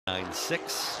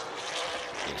9-6.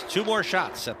 He has 2 more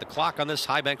shots at the clock on this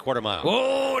high bank quarter mile.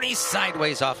 Oh, and he's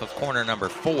sideways off of corner number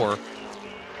 4.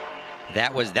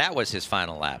 That was his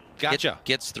final lap. Gotcha.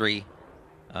 Gets 3.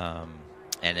 And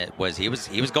he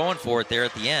was going for it there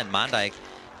at the end. Mondyke,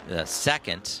 the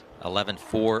second,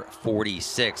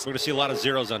 11:4:46. We're going to see a lot of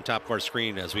zeros on top of our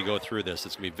screen as we go through this.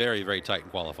 It's going to be very, very tight in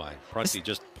qualifying. Prunty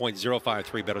just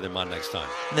 0.053 better than Mondyke's time.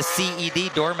 The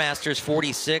CED Doormasters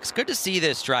 46. Good to see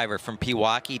this driver from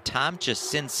Pewaukee, Tom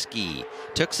Jasinski.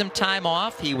 Took some time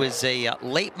off. He was a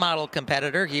late model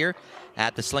competitor here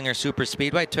at the Slinger Super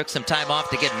Speedway. Took some time off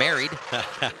to get married.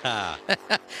 And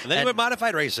then he went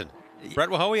modified racing. Brett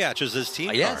Wahowiach is his team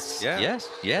car. Yes. In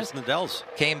the Dells.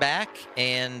 Came back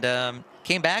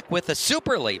with a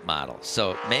super late model.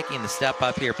 So making the step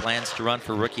up here, plans to run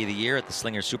for Rookie of the Year at the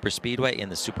Slinger Super Speedway in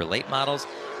the super late models.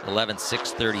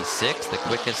 11:6:36, the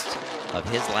quickest of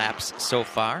his laps so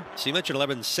far. So you mentioned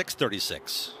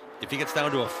 11:6:36. If he gets down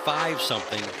to a 5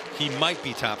 something, he might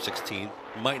be top 16,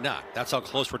 might not. That's how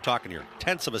close we're talking here.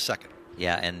 Tenths of a second.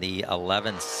 Yeah, and the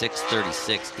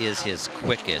 11:6:36 is his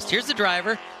quickest. Here's the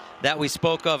driver that we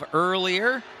spoke of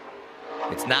earlier.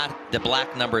 It's not the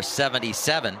black number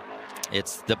 77.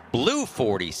 It's the blue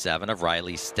 47 of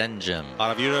Riley Stenjum.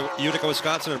 Out of Utica,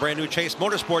 Wisconsin, a brand new Chase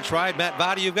Motorsports ride. Matt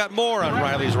Vadi, you've got more on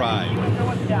Riley's ride.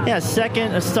 Yeah,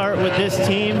 second start with this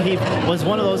team. He was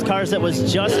one of those cars that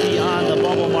was just beyond the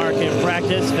bubble mark in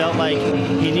practice. Felt like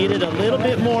he needed a little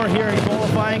bit more here in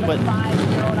qualifying, but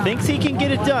thinks he can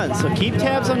get it done. So keep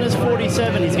tabs on this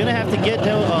 47. He's going to have to get to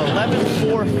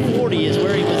 11:4:40 is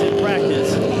where he was in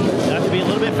practice. He'll have to be a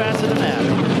little bit faster than that.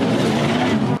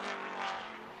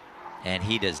 And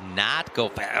he does not go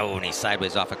fast. Oh, and he's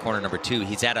sideways off of corner number 2.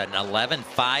 He's at an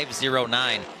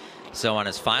 11:5:09. So on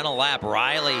his final lap,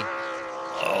 Riley,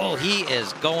 he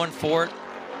is going for it.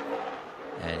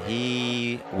 And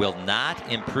he will not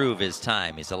improve his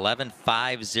time. He's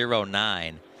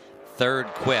 11:5:09.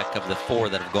 Third quick of the 4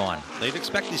 that have gone. They'd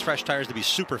expect these fresh tires to be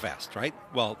super fast, right?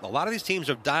 Well, a lot of these teams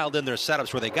have dialed in their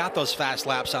setups where they got those fast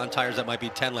laps on tires that might be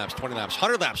 10 laps, 20 laps,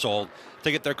 100 laps old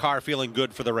to get their car feeling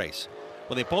good for the race.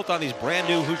 When they bolt on these brand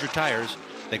new Hoosier tires,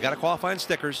 they got to qualify in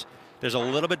stickers. There's a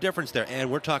little bit difference there, and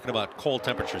we're talking about cold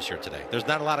temperatures here today. There's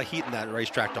not a lot of heat in that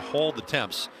racetrack to hold the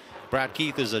temps. Brad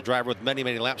Keith is a driver with many,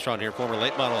 many laps around here, former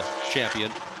late model champion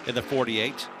in the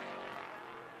 48.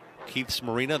 Keith's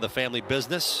Marina, the family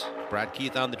business. Brad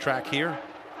Keith on the track here,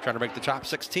 trying to make the top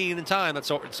 16 in time. That's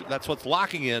what's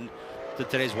locking in to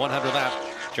today's 100 lap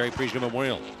Jerry Priesgen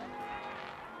Memorial.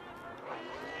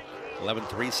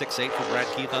 11:3:68 for Brad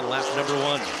Keith on lap number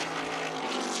 1.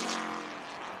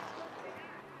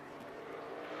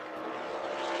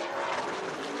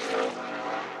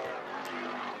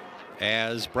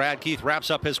 As Brad Keith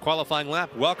wraps up his qualifying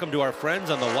lap, welcome to our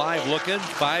friends on the live look-in.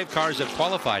 5 cars have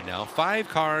qualified now. 5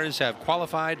 cars have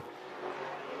qualified.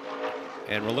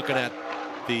 And we're looking at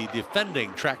the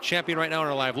defending track champion right now in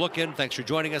our live look-in. Thanks for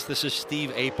joining us. This is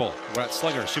Steve Apel. We're at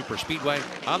Slinger Super Speedway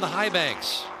on the high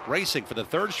banks, racing for the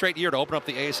 3rd straight year to open up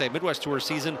the ASA Midwest Tour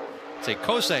season. It's a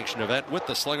co-sanctioned event with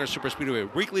the Slinger Super Speedway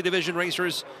weekly division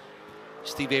racers.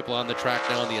 Steve Apel on the track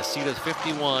now in the Acetas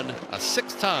 51, a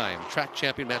 6-time track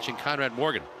champion, matching Conrad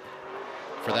Morgan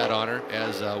for that honor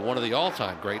as one of the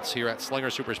all-time greats here at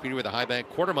Slinger Super Speedway, the high bank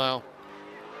quarter mile,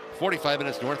 45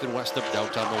 minutes north and west of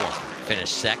downtown Milwaukee.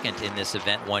 Finished second in this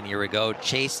event 1 year ago.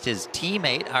 Chased his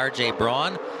teammate R.J.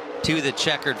 Braun to the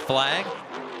checkered flag.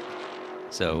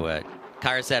 So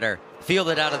cars that are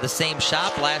fielded out of the same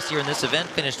shop last year in this event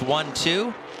finished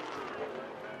 1-2.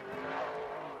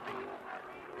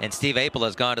 And Steve Apel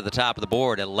has gone to the top of the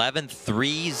board,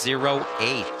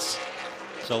 11:3:08.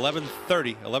 So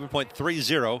 11:30,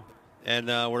 and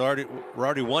we're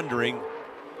already wondering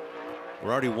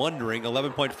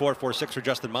 11.446 for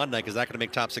Justin Mondyke. Is that going to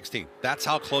make top 16? That's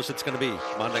how close it's going to be.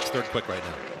 Mondyke's 3rd quick right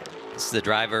now. This is the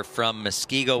driver from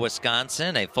Muskego,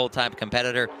 Wisconsin, a full-time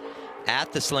competitor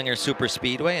at the Slinger Super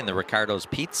Speedway in the Ricardo's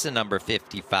Pizza number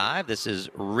 55. This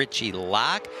is Richie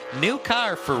Locke. New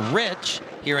car for Rich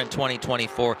here in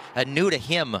 2024. A new to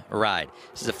him ride.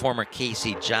 This is a former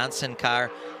Casey Johnson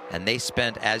car, and they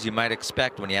spent, as you might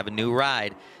expect when you have a new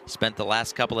ride, spent the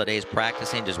last couple of days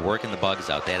practicing, just working the bugs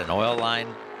out. They had an oil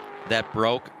line that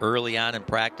broke early on in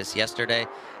practice yesterday,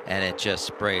 and it just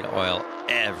sprayed oil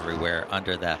everywhere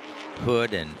under the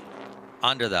hood and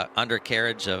under the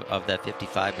undercarriage of that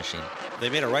 55 machine. They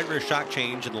made a right rear shock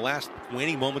change in the last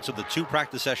waning moments of the 2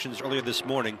 practice sessions earlier this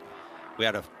morning. We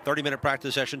had a 30-minute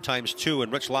practice session times 2,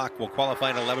 and Rich Locke will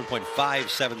qualify in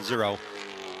 11.570.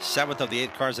 7th of the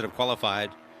 8 cars that have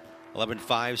qualified.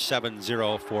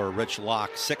 11.570 for Rich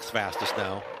Locke. 6th fastest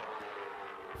now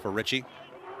for Richie.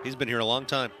 He's been here a long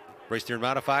time. Raced here in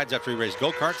modifieds after he raced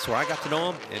go-karts, where I got to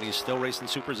know him, and he's still racing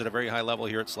supers at a very high level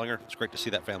here at Slinger. It's great to see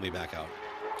that family back out.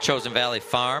 Chosen Valley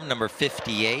Farm, number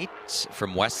 58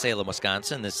 from West Salem,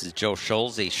 Wisconsin. This is Joe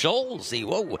Scholze. Scholze,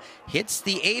 whoa, hits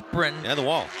the apron. And the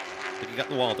wall. I think he got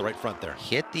the wall at the right front there.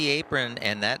 Hit the apron,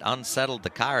 and that unsettled the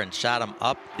car and shot him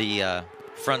up the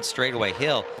front straightaway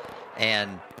hill.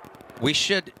 And we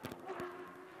should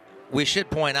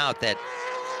point out that,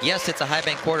 yes, it's a high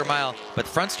bank quarter mile, but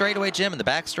the front straightaway, Jim, and the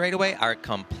back straightaway are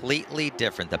completely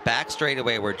different. The back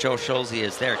straightaway where Joe Scholze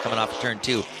is there coming off of turn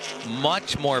 2,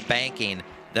 much more banking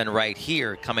than right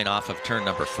here coming off of turn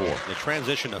number 4. The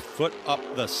transition a foot up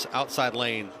the outside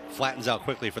lane flattens out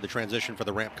quickly for the transition for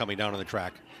the ramp coming down on the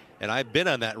track. And I've been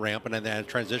on that ramp and in that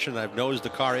transition, I've nosed the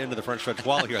car into the front stretch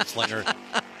wall here at Slinger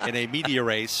in a media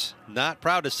race. Not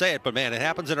proud to say it, but man, it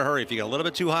happens in a hurry if you get a little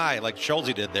bit too high like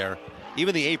Scholze did there.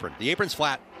 Even the apron's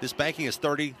flat. This banking is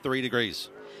 33 degrees.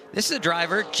 This is a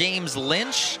driver, James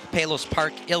Lynch, Palos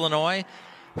Park, Illinois.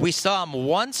 We saw him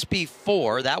once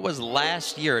before. That was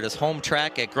last year at his home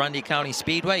track at Grundy County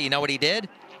Speedway. You know what he did?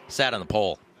 Sat on the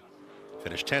pole.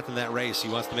 Finished 10th in that race. He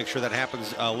wants to make sure that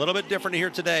happens a little bit different here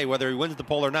today, whether he wins the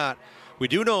pole or not. We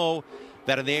do know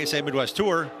that in the ASA Midwest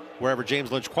Tour, wherever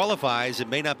James Lynch qualifies, it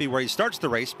may not be where he starts the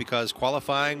race because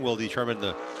qualifying will determine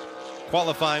the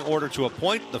qualifying order to a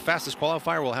point. The fastest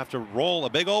qualifier will have to roll a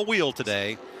big old wheel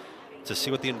today to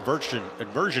see what the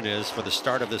inversion is for the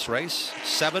start of this race.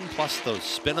 7 plus the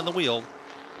spin on the wheel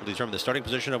will determine the starting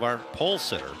position of our pole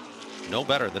sitter. No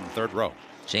better than third row.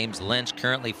 James Lynch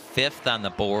currently 5th on the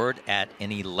board at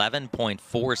an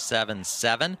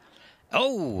 11.477.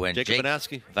 Oh, and Jake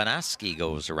Vanaski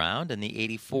goes around in the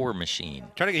 84 machine.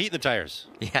 Trying to get heat in the tires.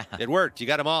 Yeah. It worked. You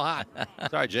got them all hot.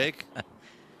 Sorry, Jake.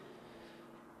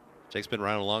 Jake's been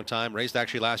around a long time. Raced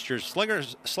actually last year's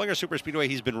Slinger Super Speedway.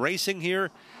 He's been racing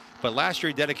here, but last year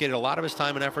he dedicated a lot of his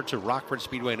time and effort to Rockford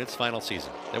Speedway in its final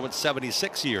season. It went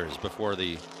 76 years before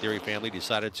the Theory family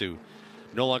decided to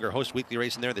no longer host weekly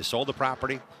racing there. They sold the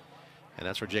property, and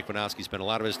that's where Jake Vanowski spent a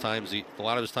lot of his time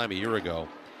a year ago.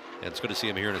 And it's good to see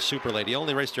him here in a super late. He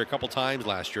only raced here a couple times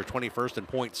last year, 21st in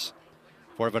points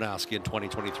for Vanowski in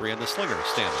 2023 in the Slinger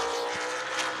standings.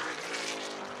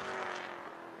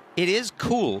 It is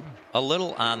cool, a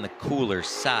little on the cooler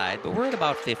side, but we're at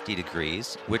about 50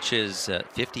 degrees, which is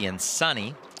 50 and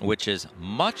sunny, which is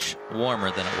much warmer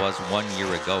than it was 1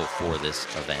 year ago for this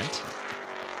event.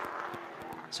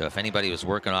 So if anybody was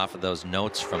working off of those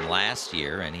notes from last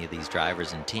year, any of these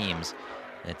drivers and teams,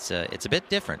 it's a bit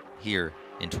different here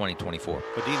in 2024.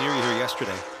 But Dean, you were here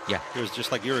yesterday. Yeah. It was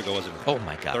just like a year ago, wasn't it? Oh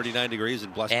my God. 39 degrees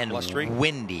and blustery.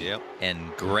 Windy. Yep.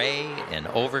 And gray and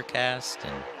overcast.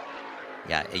 And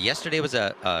yeah, yesterday was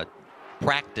a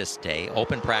practice day,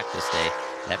 open practice day,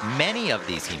 that many of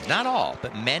these teams, not all,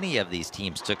 but many of these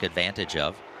teams took advantage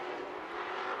of.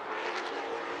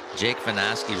 Jake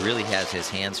Vanowski really has his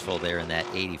hands full there in that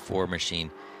 84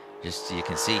 machine. Just you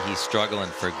can see he's struggling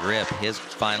for grip. His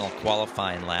final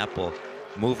qualifying lap will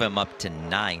move him up to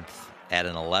 9th at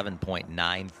an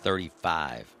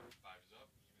 11.935.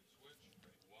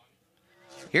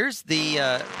 Here's the,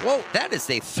 whoa, that is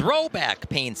a throwback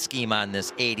paint scheme on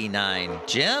this 89.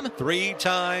 Jim?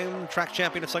 3-time track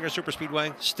champion at Slinger Super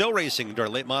Speedway. Still racing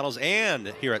dirt late models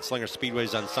and here at Slinger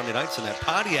Speedways on Sunday nights. And that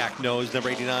Pontiac nose, number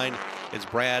 89, is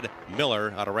Brad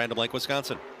Miller out of Random Lake,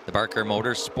 Wisconsin. The Barker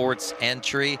Motorsports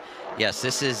entry. Yes,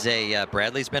 this is a,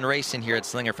 Bradley's been racing here at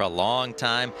Slinger for a long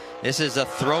time. This is a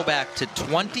throwback to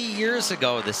 20 years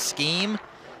ago, the scheme.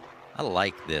 I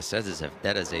like this.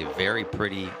 That is a very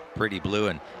pretty blue.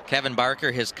 And Kevin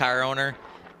Barker, his car owner,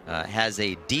 has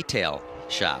a detail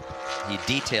shop. He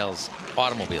details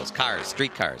automobiles, cars,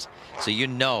 street cars. So you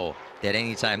know that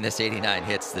anytime this 89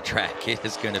 hits the track, it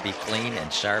is going to be clean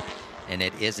and sharp, and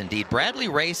it is indeed. Bradley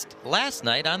raced last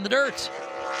night on the dirt,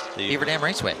 the Beaver Dam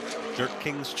Raceway. Dirt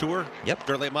Kings Tour. Yep.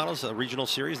 Dirt Late Models, a regional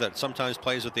series that sometimes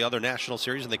plays with the other national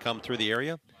series, and they come through the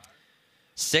area.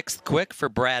 6th quick for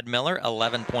Brad Miller,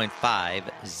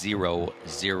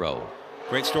 11.500.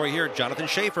 Great story here. Jonathan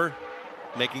Schaefer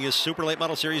making his Super Late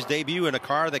Model Series debut in a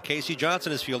car that Casey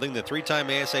Johnson is fielding. The 3-time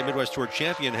ASA Midwest Tour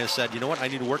champion has said, you know what, I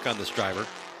need to work on this driver.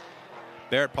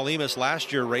 Barrett Palimas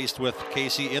last year raced with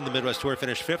Casey in the Midwest Tour,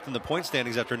 finished 5th in the point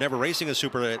standings after never racing a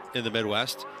Super in the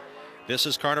Midwest. This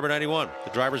is car number 91.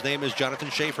 The driver's name is Jonathan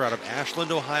Schaefer out of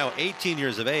Ashland, Ohio, 18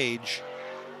 years of age.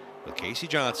 With Casey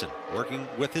Johnson working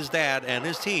with his dad and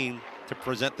his team to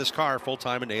present this car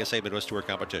full-time in ASA Midwest Tour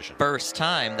competition. First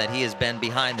time that he has been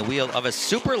behind the wheel of a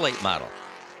super late model.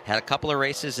 Had a couple of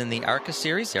races in the ARCA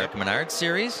Series, the ARCA Menard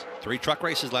Series. 3 truck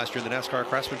races last year in the NASCAR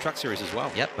Craftsman Truck Series as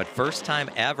well. Yep, but first time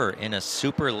ever in a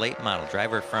super late model.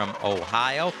 Driver from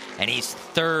Ohio, and he's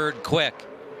third quick.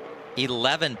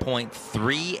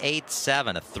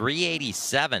 11.387, a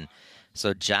 387.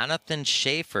 So Jonathan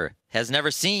Schaefer has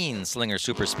never seen Slinger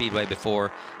Super Speedway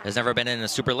before, has never been in a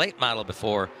super late model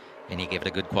before, and he gave it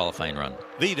a good qualifying run.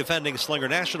 The defending Slinger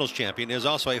Nationals champion is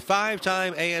also a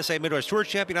 5-time ASA Midwest Tour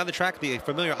champion on the track. The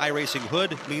familiar iRacing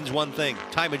hood means one thing.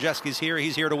 Ty Majeski's here.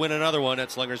 He's here to win another one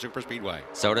at Slinger Super Speedway.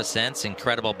 Soda Sense,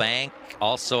 Incredible Bank,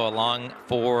 also along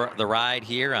for the ride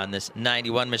here on this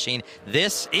 91 machine.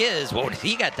 This is, well,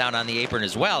 he got down on the apron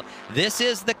as well. This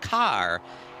is the car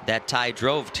that Ty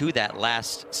drove to that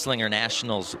last Slinger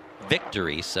Nationals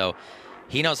victory. So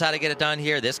he knows how to get it done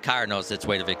here. This car knows its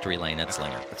way to victory lane at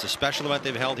Slinger. It's a special event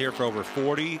they've held here for over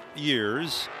 40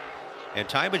 years. And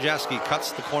Ty Majeski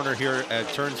cuts the corner here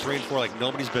at turns 3 and 4 like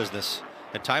nobody's business.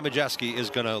 And Ty Majeski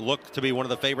is going to look to be one of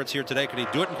the favorites here today. Can he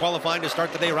do it in qualifying to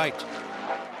start the day right?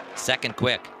 Second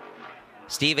quick.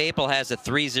 Steve Apel has a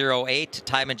 3:08.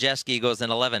 Ty Majeski goes in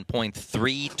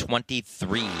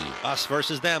 11.323. Us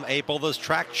versus them. Apel, the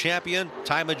track champion.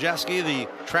 Ty Majeski, the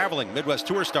traveling Midwest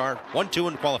Tour star.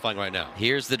 1-2 in qualifying right now.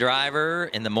 Here's the driver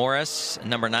in the Morris,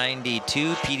 number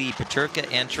 92, P.D. Paterka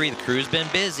entry. The crew's been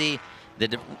busy.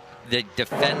 The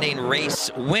defending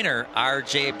race winner,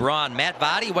 R.J. Braun. Matt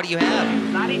Vadi, what do you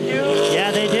have? 92.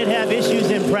 Yeah, they did have issues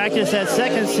in practice. That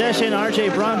second session, R.J.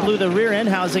 Braun blew the rear end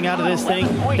housing out of this thing.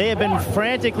 They have been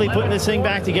frantically putting this thing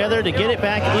back together. To get it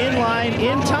back in line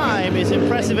in time is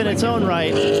impressive in its own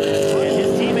right. And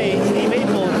his teammate, Steve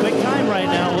Apel, quick time right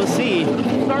now. We'll see.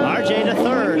 R.J. to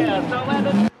third.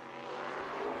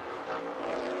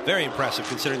 Very impressive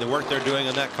considering the work they're doing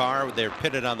on that car. They're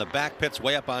pitted on the back pits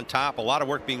way up on top. A lot of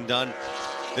work being done.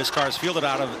 This car is fielded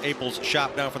out of Apel's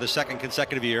shop now for the second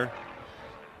consecutive year.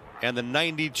 And the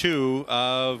 92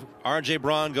 of R.J.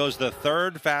 Braun goes the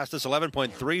third fastest,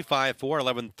 11.354,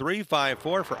 11.354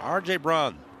 for R.J.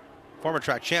 Braun. Former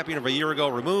track champion of a year ago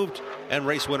removed and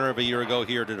race winner of a year ago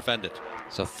here to defend it.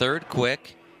 So third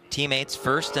quick, teammates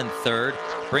first and third,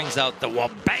 brings out the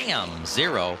wha-bam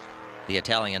 0. The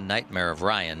Italian nightmare of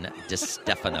Ryan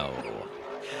DiStefano.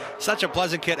 Such a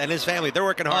pleasant kid, and his family, they're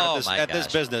working hard at this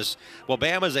business. Well,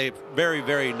 BAM is a very,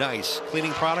 very nice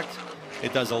cleaning product.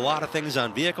 It does a lot of things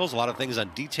on vehicles, a lot of things on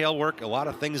detail work, a lot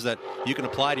of things that you can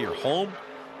apply to your home.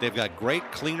 They've got great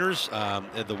cleaners.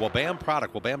 The Wabam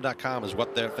product, wabam.com, is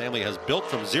what their family has built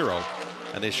from zero,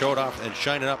 and they show it off and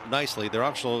shine it up nicely. They're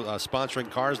also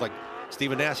sponsoring cars like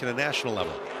Stephen Nash at a national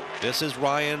level. This is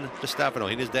Ryan DiStefano.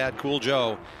 He and his dad, Cool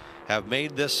Joe, have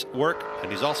made this work,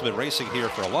 and he's also been racing here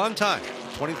for a long time.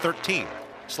 2013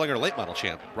 Slinger late model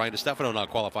champ. Ryan DiStefano now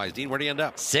qualifies. Dean, where do you end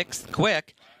up? Sixth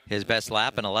quick. His best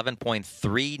lap in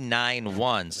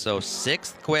 11.391. So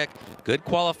sixth quick. Good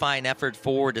qualifying effort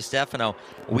for DiStefano.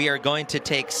 We are going to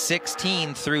take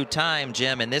 16 through time,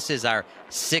 Jim, and this is our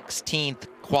 16th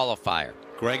qualifier.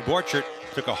 Greg Borchert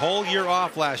took a whole year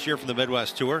off last year from the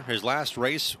Midwest Tour. His last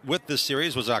race with this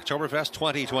series was Oktoberfest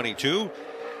 2022.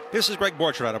 This is Greg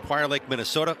Borchert out of Prior Lake,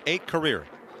 Minnesota. 8 career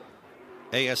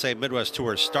ASA Midwest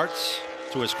Tour starts.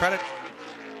 To his credit,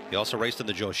 he also raced in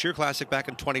the Joe Shear Classic back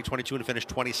in 2022 and finished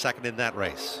 22nd in that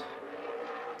race.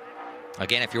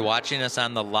 Again, if you're watching us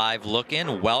on the live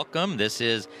look-in, welcome. This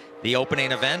is the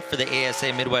opening event for the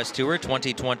ASA Midwest Tour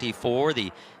 2024,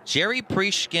 the Jerry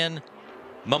Priesgen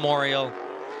Memorial.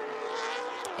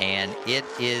 And it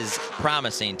is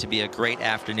promising to be a great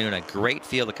afternoon, a great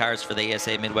field of cars for the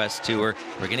ASA Midwest Tour.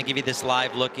 We're going to give you this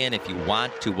live look-in. If you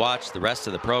want to watch the rest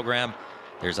of the program,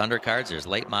 there's undercards, there's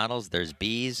late models, there's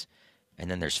Bs, and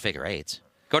then there's figure eights.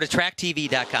 Go to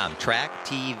tracktv.com,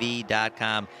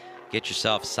 tracktv.com. Get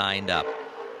yourself signed up.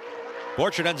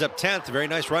 Borchert ends up 10th. Very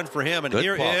nice run for him. And Good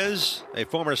here ball. is a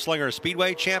former Slinger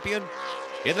Speedway champion.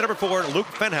 In the number 4, Luke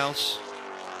Fenhouse.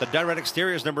 The Direct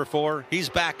Exterior is number 4. He's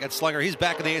back at Slinger. He's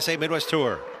back in the ASA Midwest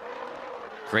Tour.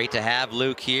 Great to have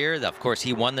Luke here. Of course,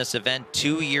 he won this event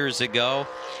 2 years ago.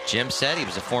 Jim said he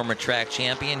was a former track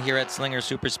champion here at Slinger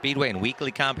Super Speedway in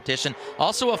weekly competition.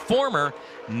 Also a former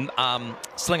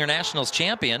Slinger Nationals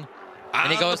champion.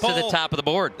 And he goes to the top of the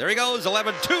board. There he goes,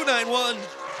 11.291.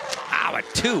 Ow, a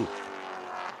 2.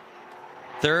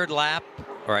 Third lap,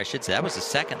 or I should say that was the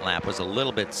second lap, was a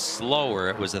little bit slower.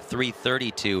 It was a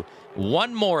 3:32.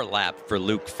 One more lap for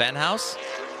Luke Fenhouse.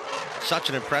 Such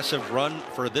an impressive run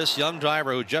for this young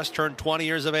driver who just turned 20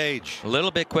 years of age. A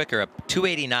little bit quicker, a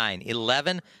 289,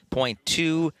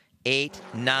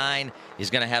 11.289. He's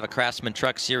going to have a Craftsman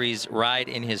Truck Series ride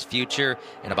in his future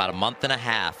in about a month and a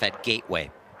half at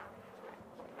Gateway.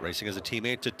 Racing as a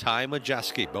teammate to Ty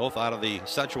Majeski, both out of the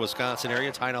central Wisconsin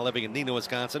area. Ty now living in Neenah,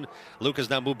 Wisconsin. Luke has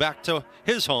now moved back to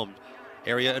his home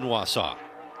area in Wausau.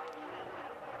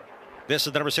 This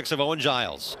is the number 6 of Owen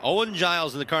Giles. Owen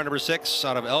Giles in the car number 6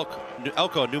 out of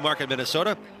Elko, Newmarket,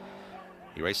 Minnesota.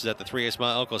 He races at the 3/8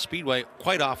 mile Elko Speedway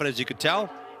quite often, as you could tell.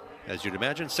 As you'd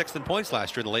imagine, 6th in points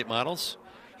last year in the late models.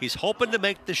 He's hoping to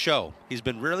make the show. He's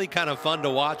been really kind of fun to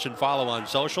watch and follow on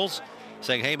socials,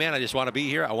 saying, hey, man, I just want to be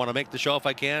here. I want to make the show if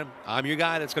I can. I'm your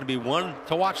guy. That's going to be one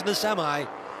to watch in the semi.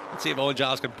 Let's see if Owen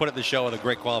Giles can put it in the show with a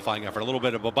great qualifying effort. A little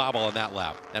bit of a bobble on that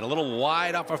lap. And a little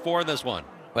wide off for 4 in this one.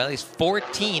 Well, he's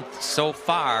 14th so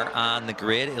far on the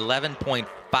grid,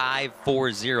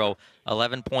 11.540,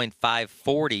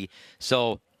 11.540.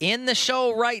 So in the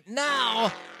show right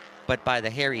now, but by the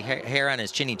hairy hair on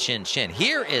his chinny chin.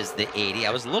 Here is the 80.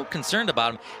 I was a little concerned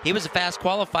about him. He was a fast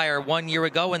qualifier 1 year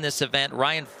ago in this event.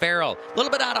 Ryan Farrell, a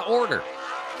little bit out of order.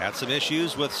 Had some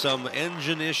issues with some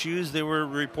engine issues. They were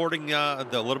reporting a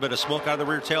little bit of smoke out of the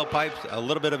rear tailpipe, a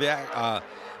little bit of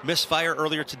misfire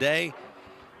earlier today.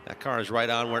 That car is right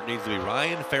on where it needs to be.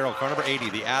 Ryan Farrell, car number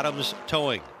 80, the Adams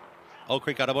Towing. Oak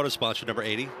Creek Automotive sponsor, number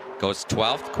 80. Goes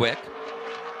 12th quick.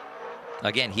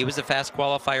 Again, he was a fast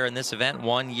qualifier in this event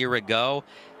 1 year ago.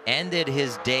 Ended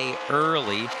his day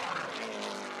early.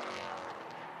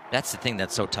 That's the thing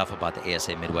that's so tough about the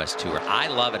ASA Midwest Tour. I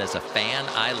love it as a fan.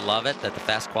 I love it that the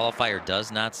fast qualifier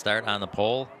does not start on the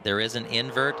pole. There is an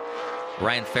invert.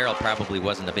 Ryan Farrell probably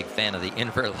wasn't a big fan of the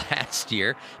invert last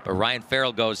year, but Ryan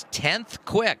Farrell goes 10th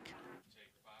quick.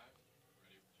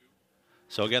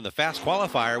 So again, the fast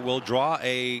qualifier will draw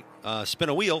a spin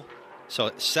a wheel. So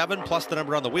 7 plus the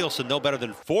number on the wheel, so no better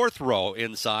than 4th row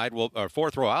inside, or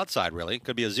 4th row outside, really.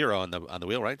 Could be a 0 on the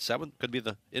wheel, right? 7 could be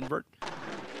the invert.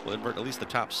 We'll invert at least the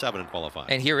top 7 in qualifying.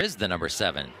 And here is the number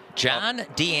 7, John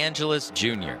DeAngelis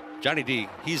Jr. Johnny D,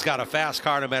 he's got a fast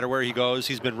car no matter where he goes.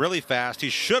 He's been really fast.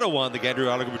 He should have won the Gander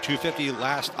Auto Group 250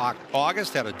 last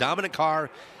August. Had a dominant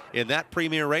car in that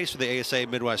premier race for the ASA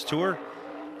Midwest Tour.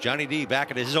 Johnny D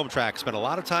back at his home track. Spent a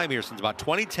lot of time here since about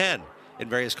 2010 in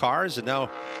various cars, and now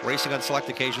racing on select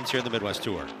occasions here in the Midwest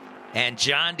Tour. And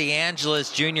John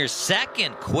DeAngelis Jr.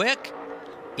 2nd quick,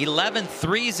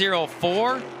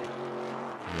 11.304.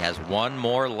 He has one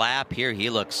more lap here. He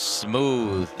looks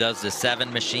smooth. Does the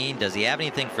 7 machine. Does he have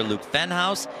anything for Luke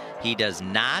Fenhaus? He does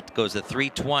not. Goes to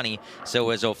 3:20. So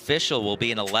his official will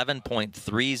be an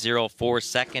 11.304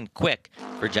 second quick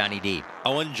for Johnny D.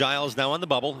 Owen Giles now on the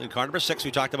bubble in car number 6.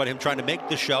 We talked about him trying to make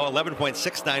the show.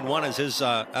 11.691 is his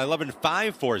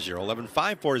 11.540.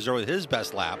 11.540 is his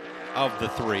best lap of the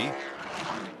 3.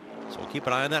 So we'll keep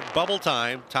an eye on that bubble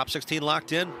time. Top 16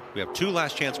 locked in. We have 2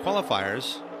 last chance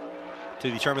qualifiers to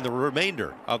determine the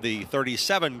remainder of the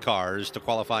 37 cars to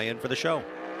qualify in for the show.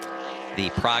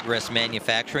 The Progress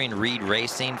Manufacturing, Reed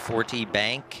Racing, Forte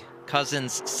Bank,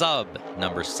 Cousins Sub,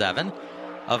 number 7,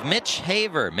 of Mitch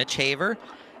Haver. Mitch Haver,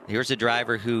 here's a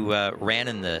driver who ran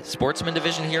in the Sportsman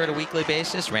division here at a weekly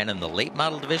basis, ran in the late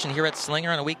model division here at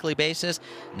Slinger on a weekly basis,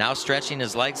 now stretching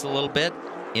his legs a little bit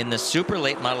in the super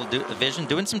late model division,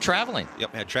 doing some traveling.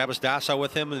 Yep, had Travis Dasso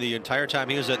with him the entire time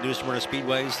he was at New Smyrna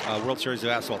Speedway's World Series of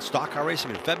Asphalt Stock Car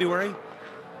Racing in February.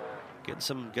 Get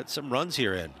some runs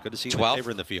here in. Good to see Mitch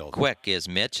Haver in the field. Quick is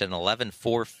Mitch at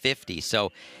 11.450.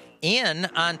 So in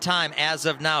on time as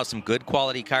of now. Some good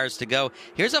quality cars to go.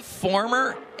 Here's a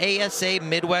former ASA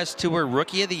Midwest Tour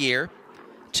Rookie of the Year.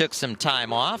 Took some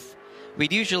time off.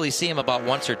 We'd usually see him about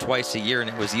once or twice a year, and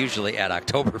it was usually at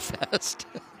Oktoberfest.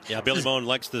 Yeah, Billy Moen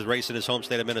likes to race in his home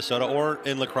state of Minnesota or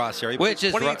in La Crosse area. Which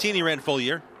is 2018, he ran full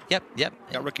year. Yep.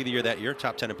 Got Rookie of the Year that year,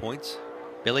 top 10 in points.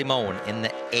 Billy Moen in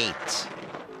the 8.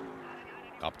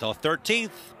 Up till 13th.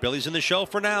 Billy's in the show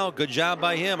for now. Good job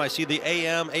by him. I see the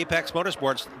AM Apex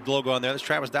Motorsports logo on there. That's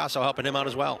Travis Dasso helping him out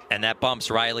as well. And that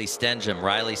bumps Riley Stengham.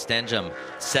 Riley Stengham,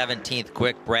 17th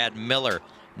quick. Brad Miller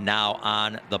now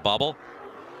on the bubble.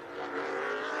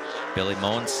 Billy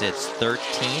Moen sits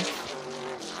 13th.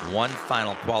 One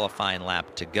final qualifying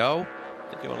lap to go.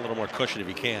 Give him a little more cushion if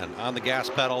he can. On the gas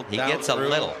pedal. He gets a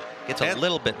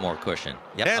little bit more cushion.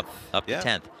 Yep, up to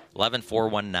 10th.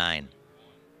 11.419.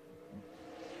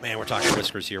 Man, we're talking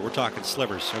whiskers here. We're talking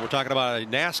slivers. And we're talking about a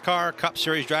NASCAR Cup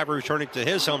Series driver returning to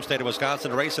his home state of Wisconsin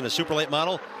to race in a super late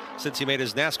model since he made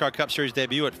his NASCAR Cup Series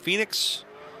debut at Phoenix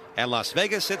and Las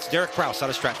Vegas. It's Derek Kraus out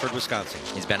of Stratford, Wisconsin.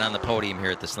 He's been on the podium here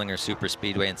at the Slinger Super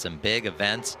Speedway in some big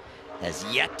events. Has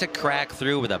yet to crack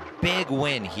through with a big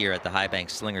win here at the High Bank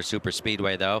Slinger Super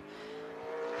Speedway, though.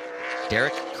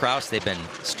 Derek Kraus, they've been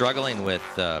struggling with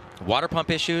water pump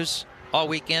issues all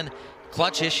weekend,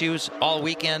 clutch issues all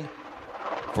weekend.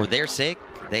 For their sake,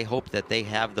 they hope that they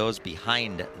have those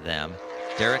behind them.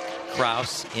 Derek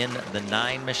Kraus in the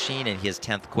 9 machine, and his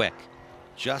 10th quick.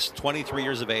 Just 23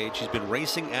 years of age. He's been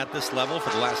racing at this level for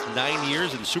the last 9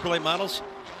 years in the super late models.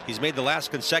 He's made the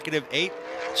last consecutive 8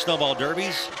 snowball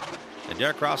derbies. And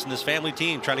Derek Kraus and this family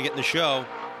team trying to get in the show.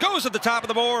 Goes at the top of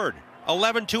the board.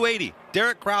 11,280.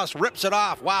 Derek Kraus rips it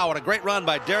off. Wow, what a great run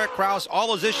by Derek Kraus. All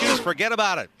those issues, forget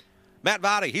about it. Matt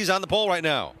Votty, he's on the pole right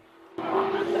now.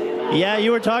 Yeah,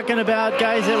 you were talking about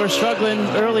guys that were struggling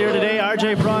earlier today.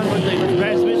 R.J. Braun with the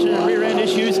transmission and rear end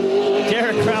issues.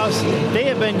 Derek Kraus, they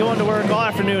have been going to work all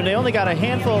afternoon. They only got a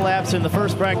handful of laps in the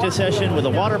first practice session with a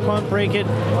water pump breaking.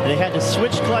 They had to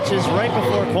switch clutches right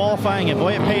before qualifying, and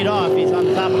boy, it paid off. He's on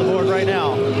the top of the board right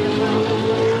now.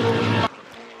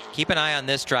 Keep an eye on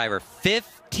this driver.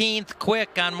 15th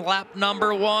quick on lap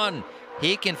number 1.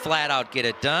 He can flat out get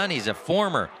it done. He's a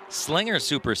former Slinger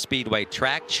Super Speedway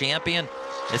track champion.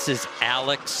 This is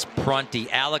Alex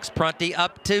Prunty. Alex Prunty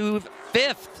up to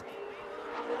 5th.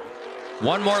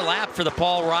 One more lap for the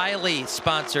Paul Riley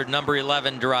sponsored number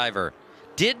 11 driver.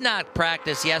 Did not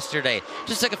practice yesterday.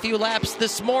 Just took a few laps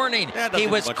this morning. He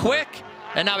was quick,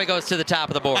 and now he goes to the top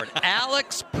of the board.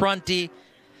 Alex Prunty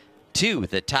to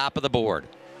the top of the board.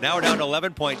 Now we're down to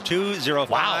 11.205.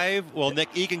 Wow. Will Nick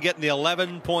Egan get in the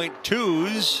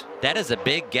 11.2s? That is a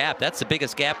big gap. That's the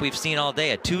biggest gap we've seen all day.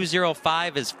 A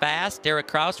 2:05 is fast. Derek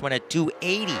Kraus went at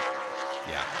 2:80.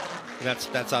 Yeah, that's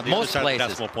on the other side of the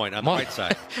decimal point on the right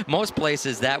side. Most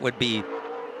places that would be,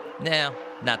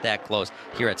 not that close.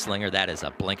 Here at Slinger, that is a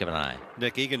blink of an eye.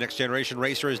 Nick Egan, next generation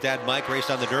racer. His dad Mike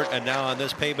raced on the dirt and now on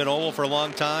this pavement oval for a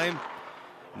long time.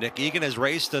 Nick Egan has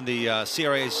raced in the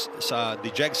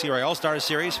the JEG CRA All-Star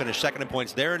Series, finished second in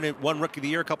points there, and won Rookie of the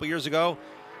Year a couple years ago.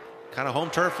 Kind of home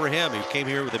turf for him. He came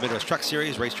here with the Midwest Truck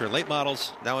Series, raced here in late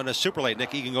models. Now in a super late,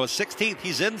 Nick Egan goes 16th.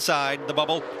 He's inside the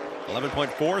bubble.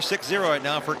 11.460 right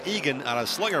now for Egan out of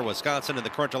Slinger, Wisconsin, in the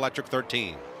Current Electric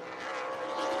 13.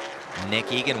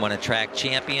 Nick Egan won a track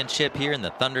championship here in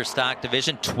the Thunderstock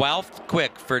division. 12th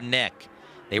quick for Nick.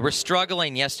 They were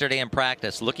struggling yesterday in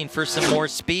practice, looking for some more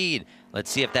speed. Let's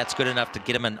see if that's good enough to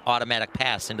get him an automatic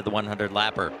pass into the 100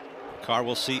 lapper. Car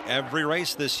will see every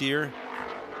race this year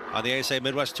on the ASA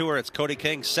Midwest Tour. It's Cody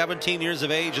King, 17 years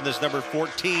of age, in this number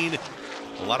 14.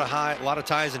 A lot of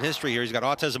ties in history here. He's got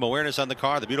autism awareness on the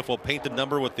car, the beautiful painted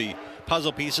number with the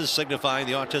puzzle pieces signifying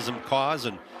the autism cause,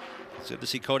 and it's good to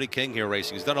see Cody King here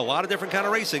racing. He's done a lot of different kind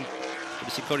of racing. Good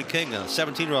to see Cody King, a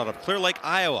 17-year-old of Clear Lake,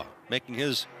 Iowa, making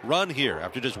his run here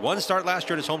after just one start last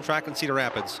year at his home track in Cedar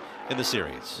Rapids in the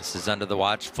series. This is under the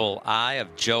watchful eye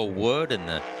of Joe Wood and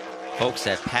the folks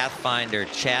at Pathfinder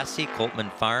Chassis.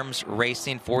 Coltman Farms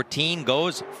Racing. 14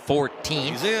 goes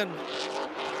 14. He's in.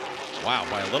 Wow,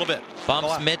 by a little bit.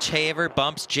 Bumps Mitch Haver,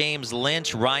 bumps James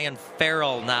Lynch. Ryan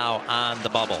Farrell now on the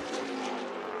bubble.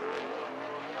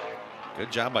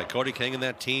 Good job by Cody King and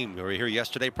that team. We were here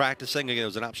yesterday practicing. Again, it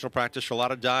was an optional practice for a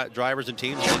lot of drivers and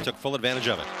teams. They took full advantage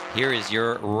of it. Here is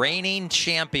your reigning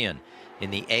champion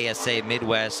in the ASA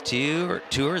Midwest Tour,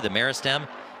 the Meristem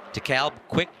DeKalb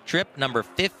Quick Trip number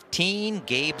 15,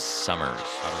 Gabe Summers.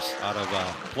 Out of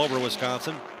Plover,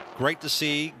 Wisconsin. Great to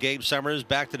see Gabe Summers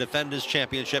back to defend his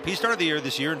championship. He started the year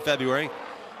this year in February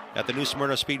at the New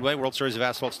Smyrna Speedway, World Series of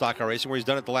Asphalt Stock Car Racing, where he's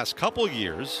done it the last couple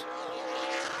years.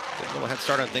 A little head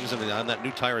start on things on that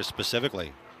new tire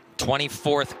specifically.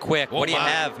 24th quick. What do you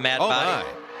have, Matt Body?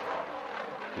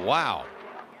 Wow.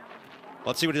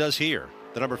 Let's see what he does here.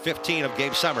 The number 15 of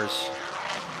Gabe Summers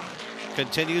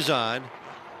continues on.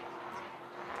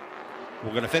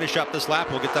 We're going to finish up this lap.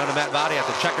 We'll get down to Matt Body at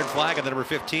the checkered flag of the number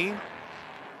 15.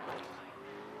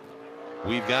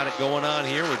 We've got it going on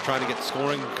here. We're trying to get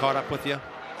scoring caught up with you.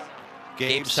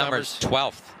 Gabe Summers,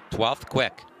 12th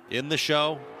quick. In the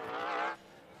show.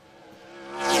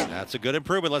 That's a good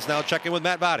improvement. Let's now check in with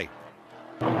Matt Body.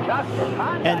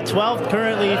 And 12th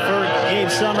currently for Gabe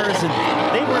Summers,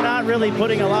 and they were not really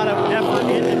putting a lot of effort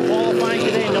into qualifying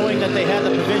today, knowing that they had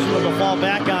the provisional to fall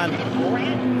back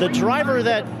on. The driver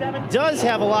that does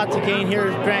have a lot to gain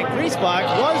here, Grant Griesbach,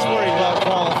 was worried about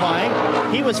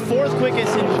qualifying. He was 4th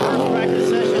quickest in the first practice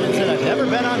session and said, "I've never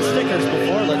been on stickers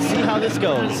before. Let's see how this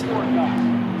goes."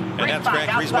 And that's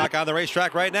Grant Griesbach on the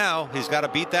racetrack right now. He's got to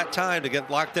beat that time to get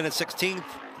locked in at 16th.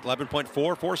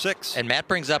 11.446. And Matt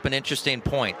brings up an interesting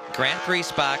point. Grant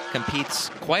Griesbach competes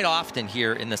quite often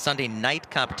here in the Sunday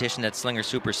night competition at Slinger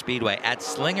Super Speedway. At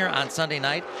Slinger on Sunday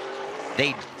night,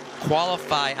 they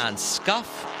qualify on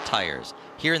scuff tires.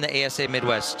 Here in the ASA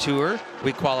Midwest Tour,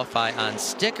 we qualify on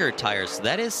sticker tires. So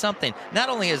that is something. Not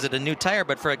only is it a new tire,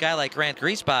 but for a guy like Grant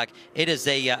Griesbach, it is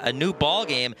a new ball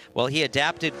game. Well, he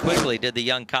adapted quickly, did the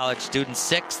young college student.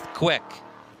 6th quick.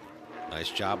 Nice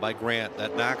job by Grant.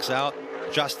 That knocks out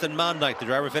Justin Mondyke, the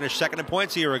driver finished second in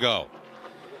points a year ago.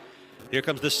 Here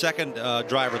comes the second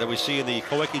driver that we see in the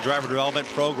Kawicki Driver Development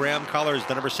Program colors,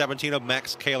 the number 17 of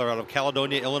Max Kaler out of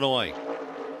Caledonia, Illinois.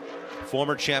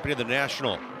 Former champion of the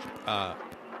National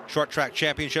Short Track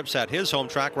Championships at his home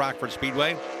track, Rockford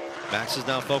Speedway. Max is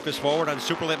now focused forward on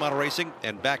super late model racing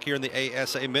and back here in the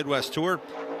ASA Midwest Tour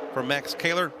for Max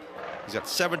Kaler. He's got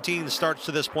 17 starts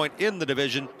to this point in the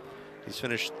division. He's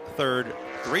finished third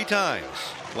 3 times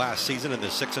last season in the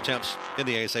 6 attempts in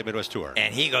the ASA Midwest Tour.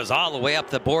 And he goes all the way up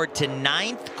the board to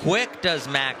 9th. Quick does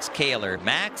Max Kaler.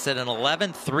 Max at an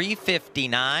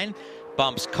 11:3:59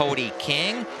 bumps Cody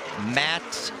King.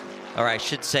 Max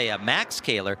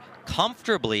Kaler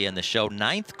comfortably in the show,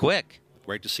 9th quick.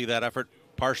 Great to see that effort,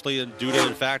 partially due to,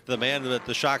 in fact, the man with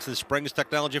the shocks and springs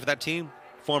technology for that team,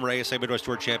 former ASA Midwest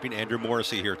Tour champion Andrew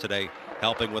Morrissey here today,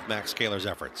 helping with Max Kaler's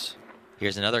efforts.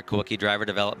 Here's another Kawicki Driver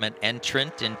Development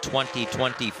entrant in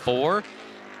 2024.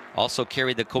 Also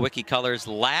carried the Kawicki colors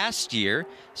last year.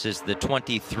 This is the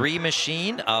 23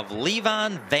 machine of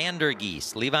Levon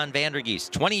Vandergeest. Levon Vandergeest,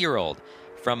 20-year-old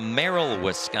from Merrill,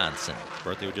 Wisconsin.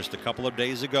 Birthday was just a couple of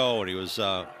days ago, and he was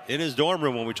in his dorm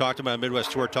room when we talked about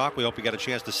Midwest Tour Talk. We hope you got a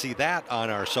chance to see that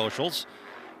on our socials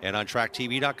and on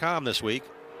tracktv.com this week.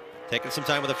 Taking some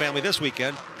time with the family this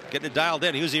weekend, getting it dialed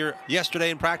in. He was here yesterday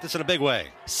in practice in a big way.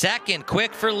 Second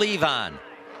quick for Levon.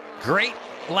 Great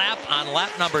lap on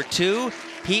lap number 2.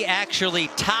 He actually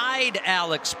tied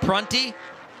Alex Prunty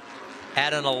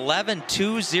at an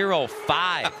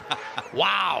 11:2:05.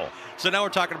 Wow. So now we're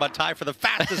talking about tie for the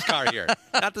fastest car here,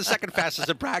 not the second fastest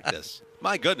in practice.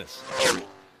 My goodness.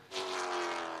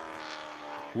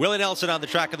 Willie Nelson on the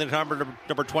track in the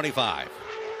number 25.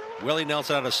 Willie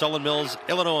Nelson out of Solon Mills,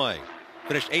 Illinois.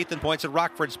 Finished 8th in points at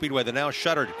Rockford Speedway, the now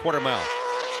shuttered quarter mile.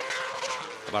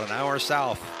 About an hour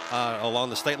south along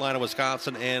the state line of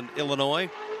Wisconsin and Illinois.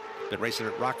 Been racing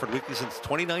at Rockford weekly since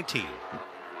 2019.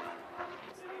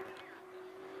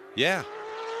 Yeah.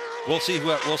 We'll see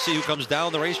who comes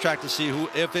down the racetrack to see who,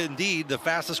 if indeed the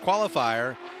fastest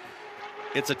qualifier.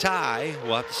 It's a tie.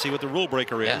 We'll have to see what the rule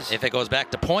breaker is. Yeah, if it goes back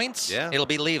to points, it'll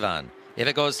be Levon. If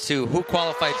it goes to who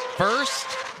qualified first,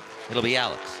 it'll be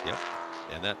Alex. Yep.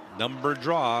 And that number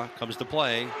draw comes to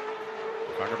play.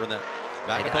 Car number in that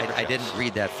back I didn't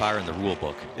read that far in the rule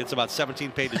book. It's about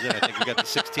 17 pages in. I think we got to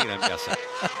 16, I'm guessing.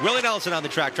 Willie Nelson on the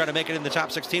track, trying to make it in the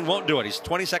top 16. Won't do it. He's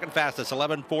 22nd fastest,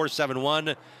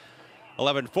 11:4:71.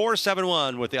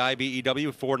 11:4:71 with the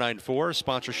IBEW 494.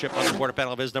 Sponsorship on the quarter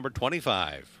panel of his number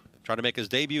 25. Trying to make his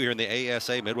debut here in the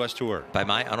ASA Midwest Tour. By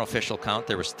my unofficial count,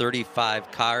 there was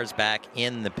 35 cars back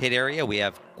in the pit area. We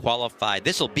have qualified.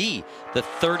 This will be the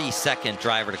 32nd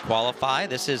driver to qualify.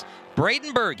 This is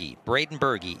Braden Berge. Braden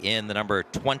Berge in the number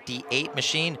 28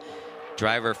 machine.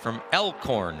 Driver from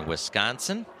Elkhorn,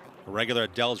 Wisconsin. A regular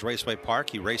at Dells Raceway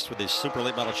Park. He raced with his Super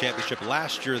Late Model Championship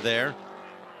last year there.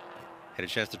 Had a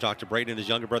chance to talk to Braden and his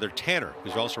younger brother Tanner,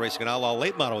 who's also racing an Outlaw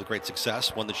Late Model with great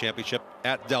success. Won the championship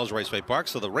at Dells Raceway Park.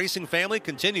 So the racing family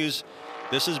continues.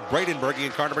 This is Braden Berge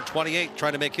in car number 28,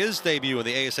 trying to make his debut in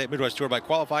the ASA Midwest Tour by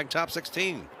qualifying top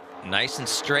 16. Nice and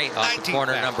straight off the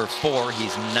corner number 4.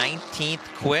 He's 19th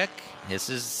quick. This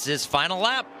is his final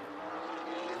lap.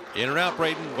 In and out,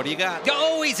 Braden. What do you got?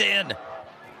 Oh, he's in.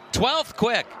 12th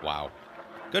quick. Wow.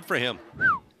 Good for him.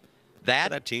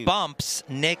 That bumps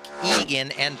Nick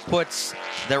Egan and puts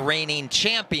the reigning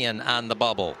champion on the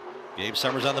bubble. Gabe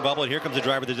Summers on the bubble, and here comes a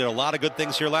driver that did a lot of good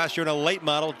things here last year in a late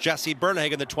model, Jesse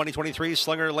Bernhagen, the 2023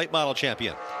 Slinger Late Model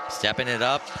Champion. Stepping it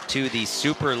up to the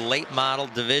super late model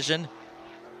division.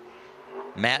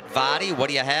 Matt Vadi, what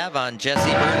do you have on Jesse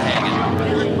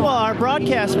Bernhagen? Well, our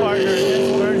broadcast partner,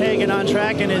 Jesse Bernhagen, on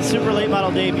track in his super late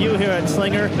model debut here at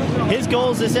Slinger. His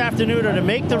goals this afternoon are to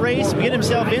make the race, get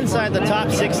himself inside the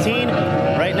top 16.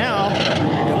 Right now,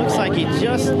 it looks like he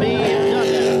just may have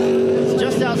done that. It's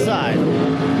just outside.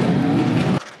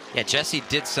 Yeah, Jesse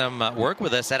did some work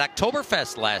with us at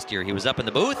Oktoberfest last year. He was up in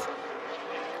the booth.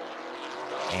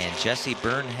 And Jesse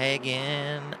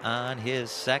Bernhagen on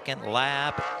his second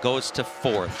lap goes to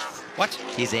 4th. What?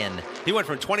 He's in. He went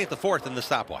from 20th to 4th in the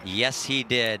stopwatch. Yes, he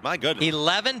did. My goodness.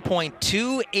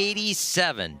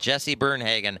 11.287. Jesse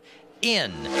Bernhagen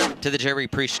in to the Jerry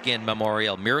Priesgen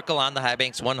Memorial Miracle on the High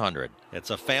Banks 100. It's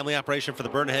a family operation for the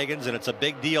Bernhagens, and it's a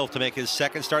big deal to make his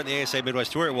second start in the ASA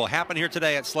Midwest Tour. It will happen here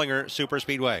today at Slinger Super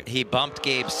Speedway. He bumped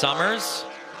Gabe Summers,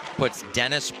 puts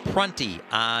Dennis Prunty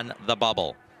on the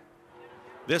bubble.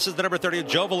 This is the number 30,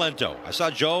 Joe Valento. I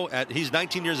saw Joe he's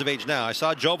 19 years of age now. I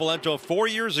saw Joe Valento 4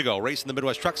 years ago racing the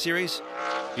Midwest Truck Series.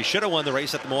 He should have won the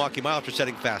race at the Milwaukee Mile after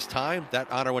setting fast time.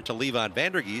 That honor went to Levon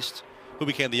Vandergeest, who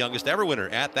became the youngest ever winner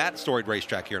at that storied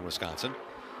racetrack here in Wisconsin.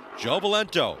 Joe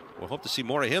Valento. We'll hope to see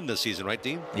more of him this season, right,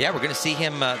 Dean? Yeah, we're going to see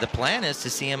him. The plan is to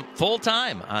see him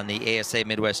full-time on the ASA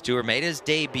Midwest Tour. Made his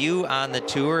debut on the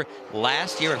tour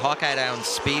last year at Hawkeye Downs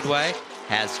Speedway.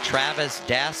 Has Travis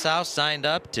Dassow signed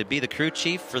up to be the crew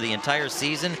chief for the entire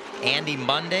season. Andy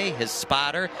Monday, his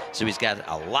spotter. So he's got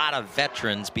a lot of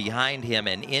veterans behind him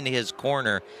and in his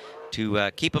corner to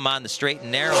keep him on the straight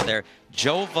and narrow there.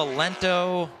 Joe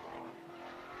Valento.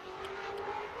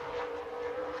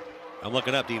 I'm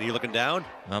looking up, Dean. Are you looking down?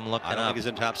 I'm looking up. I don't think he's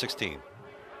in top 16.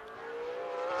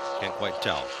 Can't quite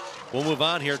tell. We'll move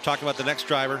on here, talking about the next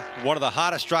driver. One of the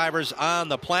hottest drivers on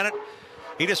the planet.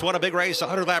 He just won a big race, a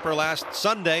 100-lapper last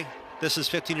Sunday. This is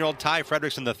 15-year-old Ty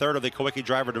Fredrickson, the third of the Kawicki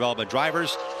Driver Development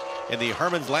drivers. In the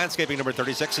Herman's Landscaping number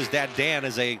 36, his dad Dan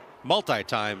is a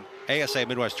multi-time ASA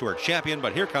Midwest Tour champion.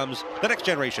 But here comes the next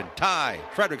generation, Ty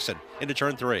Fredrickson, into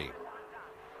turn 3.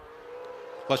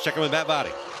 Let's check in with Matt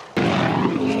Votty.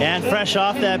 And fresh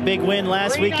off that big win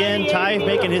last weekend, Ty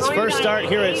making his first start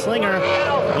here at Slinger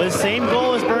with the same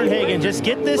goal as Bernhagen. Just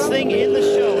get this thing in the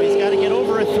show. He's got to get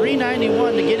over a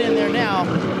 391 to get in there now.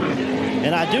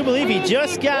 And I do believe he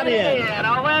just got in.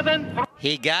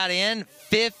 He got in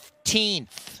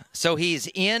 15th. So he's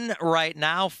in right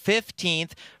now,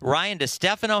 15th. Ryan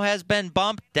DeStefano has been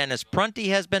bumped. Dennis Prunty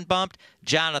has been bumped.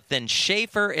 Jonathan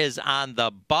Schaefer is on the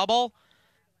bubble.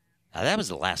 Now, that was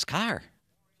the last car.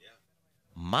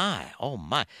 My, oh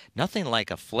my. Nothing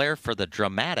like a flair for the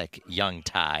dramatic young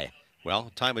Ty. Well,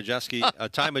 Ty Majeski,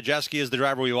 Ty Majeski is the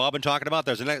driver we've all been talking about.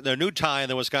 There's a new Ty in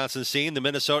the Wisconsin scene. The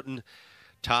Minnesotan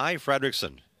Ty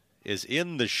Fredrickson is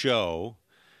in the show.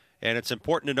 And it's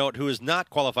important to note who is not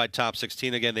qualified top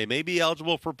 16. Again, they may be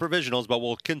eligible for provisionals, but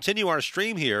we'll continue our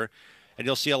stream here, and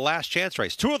you'll see a last chance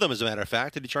race. 2 of them, as a matter of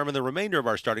fact, to determine the remainder of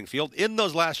our starting field. In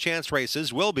those last chance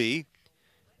races will be,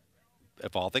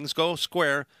 if all things go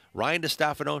square, Ryan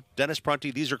DeStefano, Dennis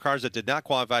Prunty. These are cars that did not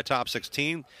qualify top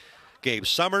 16. Gabe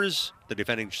Summers, the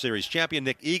defending series champion.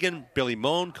 Nick Egan, Billy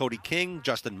Moan, Cody King,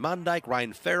 Justin Mondyke,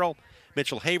 Ryan Farrell,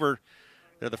 Mitchell Haver.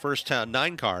 They're the first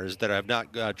 9 cars that have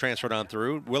not transferred on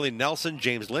through. Willie Nelson,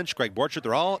 James Lynch, Greg Borchert.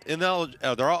 They're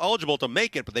all eligible to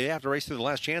make it, but they have to race through the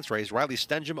last chance race. Riley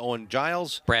Stenjum, Owen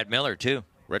Giles. Brad Miller, too.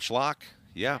 Rich Locke.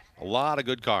 Yeah, a lot of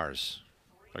good cars.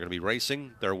 They're going to be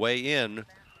racing their way in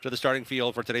to the starting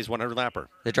field for today's 100-lapper.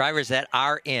 The drivers that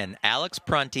are in: Alex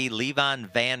Prunty,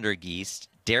 Levon Vandergeest,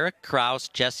 Derek Kraus,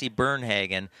 Jesse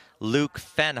Bernhagen, Luke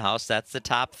Fenhaus. That's the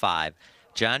top 5.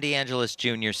 John DeAngelis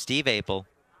Jr., Steve Apel,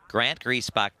 Grant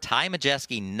Griesbach, Ty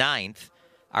Majeski 9th,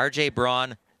 R.J.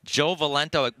 Braun, Joe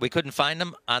Valento. We couldn't find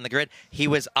him on the grid. He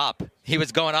was up. He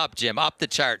was going up, Jim, up the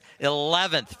chart.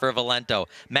 11th for Valento.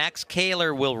 Max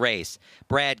Kaler will race.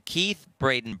 Brad Keith,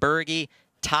 Braden Berge,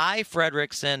 Ty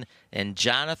Fredrickson, and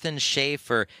Jonathan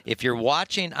Schaefer. If you're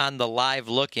watching on the live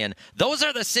look-in, those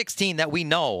are the 16 that we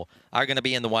know are going to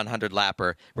be in the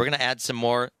 100-lapper. We're going to add some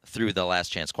more through the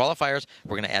last chance qualifiers.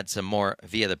 We're going to add some more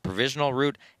via the provisional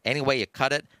route. Any way you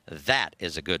cut it, that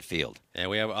is a good field. And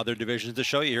we have other divisions to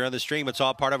show you here on the stream. It's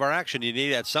all part of our action. You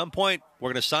need, at some point, we're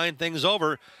going to sign things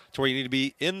over to where you need to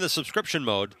be in the subscription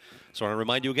mode. So I want to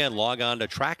remind you again, log on to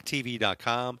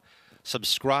tracktv.com.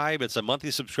 Subscribe. It's a monthly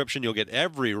subscription. You'll get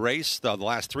every race the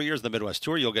last 3 years of the Midwest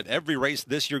Tour. You'll get every race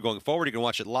this year going forward. You can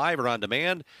watch it live or on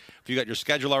demand. If you got your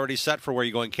schedule already set for where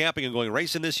you're going camping and going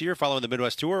racing this year, following the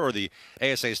Midwest Tour or the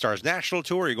ASA Stars National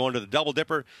Tour, you're going to the Double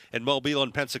Dipper in Mobile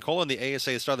and Pensacola and the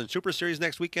ASA Southern Super Series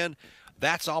next weekend,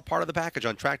 that's all part of the package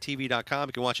on tracktv.com.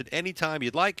 You can watch it anytime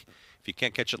you'd like. If you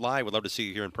can't catch it live, we'd love to see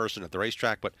you here in person at the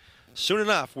racetrack. But soon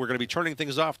enough, we're going to be turning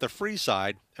things off the free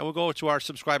side, and we'll go to our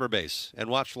subscriber base and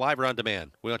watch live or on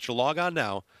demand. We want you to log on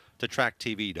now to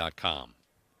tracktv.com.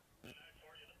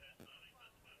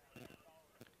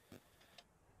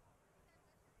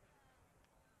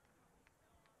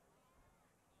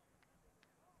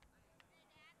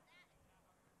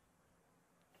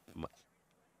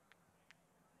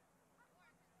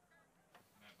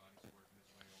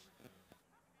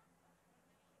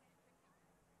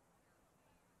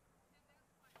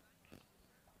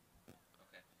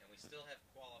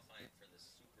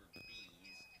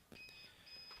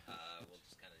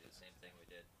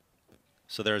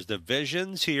 So there's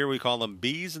divisions here. We call them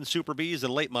Bs and Super Bs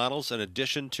and late models, in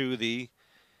addition to the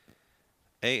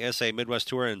ASA Midwest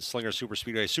Tour and Slinger Super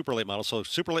Speedway Super Late Model. So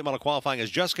Super Late Model qualifying has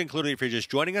just concluded if you're just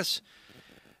joining us.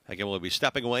 Again, we'll be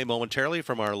stepping away momentarily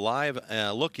from our live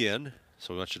look-in.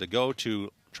 So we want you to go to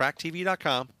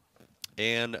tracktv.com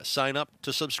and sign up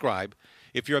to subscribe.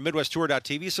 If you're a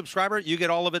MidwestTour.tv subscriber, you get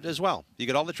all of it as well. You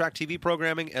get all the Track TV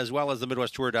programming as well as the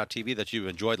MidwestTour.tv that you've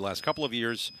enjoyed the last couple of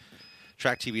years.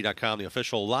 TrackTV.com, the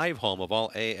official live home of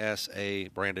all ASA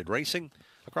branded racing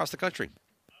across the country.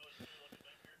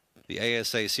 The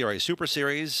ASA CRA Super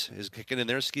Series is kicking in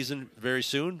their season very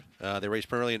soon. They race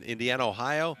primarily in Indiana,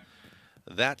 Ohio.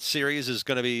 That series is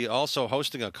going to be also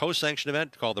hosting a co-sanctioned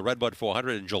event called the Redbud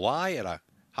 400 in July at a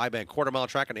high bank quarter-mile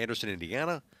track in Anderson,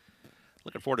 Indiana.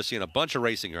 Looking forward to seeing a bunch of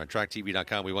racing here on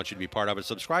TrackTV.com. We want you to be part of it.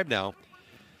 Subscribe now.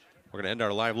 We're going to end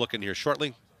our live look in here shortly.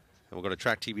 And we'll go to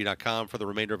TrackTV.com for the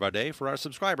remainder of our day for our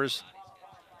subscribers.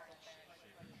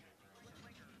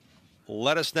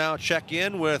 Let us now check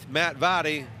in with Matt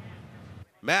Vadi.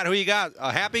 Matt, who you got?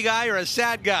 A happy guy or a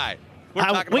sad guy? We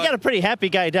got a pretty happy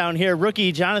guy down here,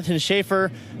 rookie Jonathan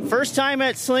Schaefer. First time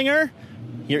at Slinger.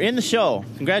 You're in the show.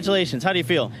 Congratulations. How do you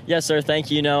feel? Yes, sir. Thank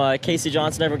you. You know, Casey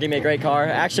Johnson ever gave me a great car.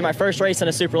 Actually, my first race in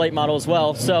a super late model as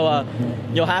well. So,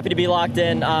 happy to be locked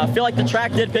in. I feel like the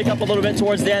track did pick up a little bit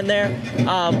towards the end there.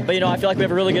 But, I feel like we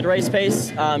have a really good race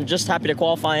pace. Just happy to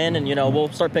qualify in, and,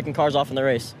 we'll start picking cars off in the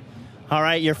race. All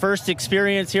right, your first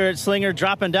experience here at Slinger,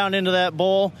 dropping down into that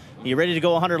bowl. You ready to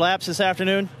go 100 laps this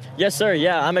afternoon? Yes, sir.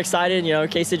 Yeah, I'm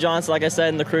excited. Casey Johnson, like I said,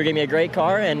 and the crew gave me a great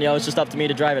car, and, it's just up to me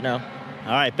to drive it now.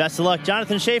 All right, best of luck.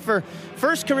 Jonathan Schaefer,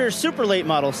 first career super late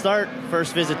model start,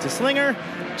 first visit to Slinger.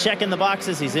 Checking the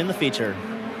boxes, he's in the feature.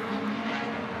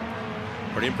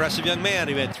 Pretty impressive young man.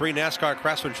 He had 3 NASCAR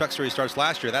Craftsman Truck Series starts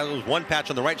last year. That was 1 patch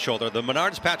on the right shoulder. The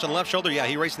Menards patch on the left shoulder, yeah,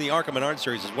 he raced in the ARCA Menards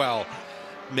Series as well.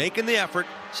 Making the effort,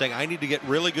 saying, I need to get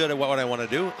really good at what I want to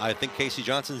do. I think Casey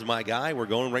Johnson's my guy. We're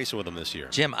going racing with him this year.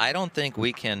 Jim, I don't think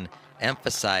we can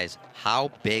emphasize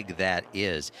how big that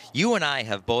is. You and I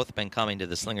have both been coming to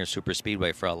the Slinger Super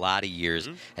Speedway for a lot of years,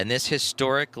 and this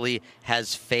historically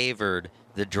has favored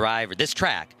the driver. This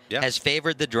track has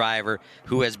favored the driver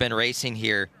who has been racing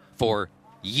here for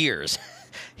years.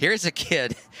 Here's a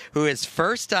kid who his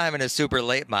first time in a super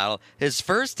late model, his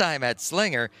first time at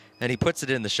Slinger, and he puts it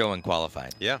in the show and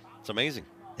qualifying. Yeah, it's amazing.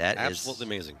 That is absolutely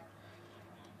amazing.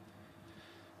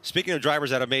 Speaking of drivers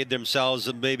that have made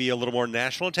themselves maybe a little more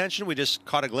national attention, we just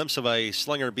caught a glimpse of a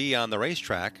Slinger B on the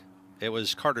racetrack. It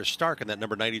was Carter Stark in that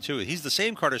number 92. He's the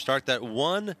same Carter Stark that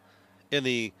won in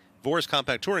the Vors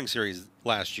Compact Touring Series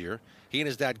last year. He and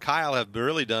his dad Kyle have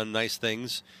really done nice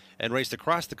things and raced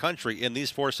across the country in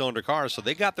these 4-cylinder cars. So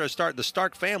they got their start. The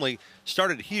Stark family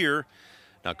started here.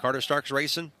 Now Carter Stark's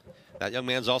racing. That young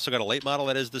man's also got a late model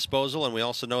at his disposal, and we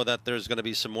also know that there's going to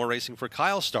be some more racing for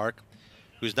Kyle Stark,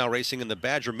 who's now racing in the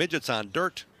Badger Midgets on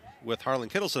dirt with Harlan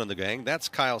Kittleson and the gang. That's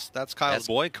Kyle's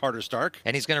boy, Carter Stark.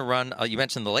 And he's going to run, you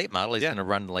mentioned the late model. He's going to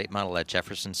run the late model at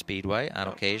Jefferson Speedway on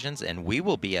occasions, and we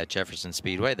will be at Jefferson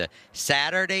Speedway the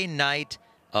Saturday night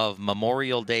of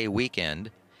Memorial Day weekend.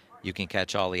 You can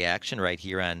catch all the action right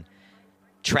here on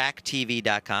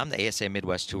TrackTV.com. The ASA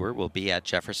Midwest Tour will be at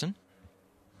Jefferson.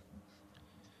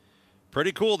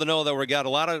 Pretty cool to know that we got a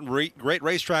lot of great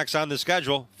racetracks on the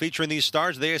schedule featuring these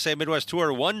stars. The ASA Midwest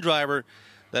Tour, one driver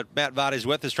that Matt Vadi's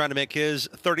with is trying to make his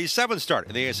 37th start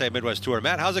in the ASA Midwest Tour.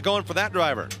 Matt, how's it going for that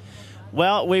driver?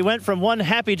 Well, we went from one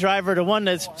happy driver to one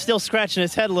that's still scratching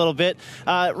his head a little bit.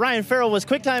 Ryan Farrell was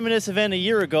quick time in this event a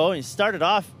year ago. He started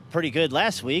off pretty good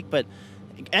last week, but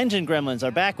engine gremlins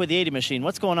are back with the 80 machine.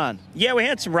 What's going on? Yeah, we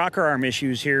had some rocker arm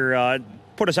issues here.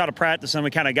 Put us out of practice, and we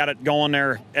kind of got it going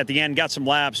there at the end, got some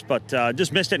laps, but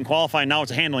just missed it in qualifying. Now it's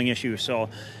a handling issue. So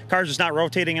car's just not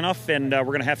rotating enough, and we're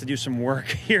going to have to do some work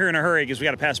here in a hurry because we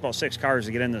got to pass about 6 cars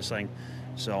to get in this thing.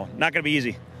 So not going to be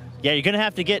easy. Yeah, you're going to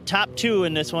have to get top 2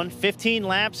 in this one. 15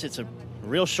 laps. It's a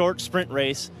real short sprint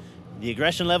race. The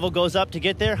aggression level goes up to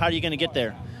get there. How are you going to get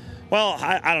there? Well,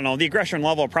 I don't know. The aggression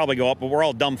level will probably go up, but we're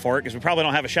all dumb for it because we probably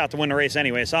don't have a shot to win the race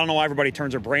anyway. So I don't know why everybody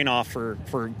turns their brain off for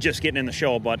just getting in the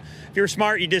show. But if you're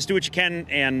smart, you just do what you can,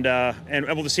 and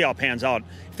we'll just see how it pans out.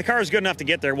 If the car is good enough to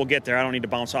get there, we'll get there. I don't need to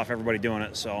bounce off everybody doing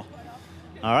it. So. All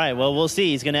right, well, we'll see.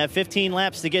 He's going to have 15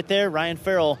 laps to get there. Ryan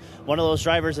Farrell, one of those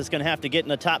drivers that's going to have to get in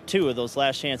the top 2 of those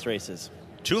last chance races.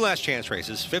 2 last chance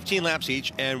races, 15 laps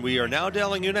each, and we are now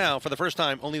telling you now, for the first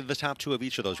time, only the top 2 of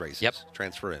each of those races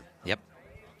transfer in. Yep.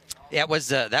 Yeah,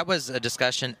 that was a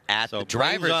discussion at the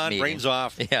drivers' meeting. Brains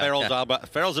off. Yeah,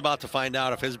 Farrell's about to find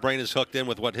out if his brain is hooked in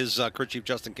with what his crew chief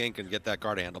Justin King can get that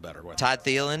car to handle better with. Todd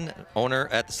Thielen, owner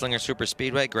at the Slinger Super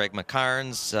Speedway, Greg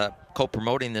McCarnes,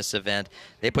 co-promoting this event.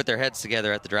 They put their heads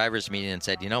together at the drivers' meeting and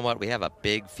said, you know what, we have a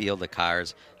big field of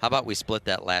cars. How about we split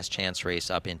that last chance race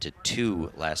up into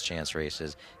 2 last chance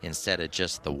races instead of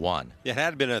just the 1? It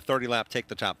had been a 30-lap take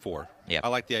the top 4. Yep. I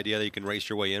like the idea that you can race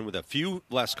your way in with a few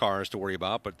less cars to worry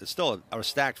about, but it's still a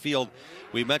stacked field.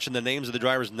 We mentioned the names of the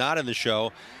drivers not in the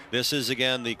show. This is,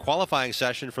 again, the qualifying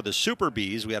session for the Super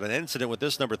Bs. We had an incident with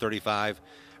this number 35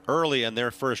 early in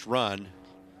their first run.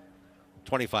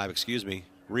 25, excuse me,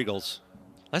 Regals.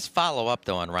 Let's follow up,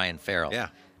 though, on Ryan Farrell. Yeah.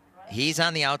 He's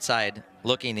on the outside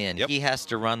looking in. Yep. He has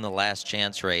to run the last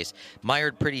chance race,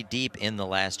 mired pretty deep in the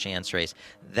last chance race.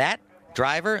 That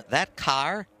driver, that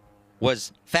car,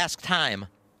 was fast time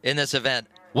in this event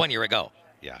 1 year ago.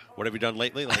 Yeah. What have you done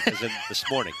lately? Like as in this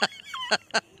morning.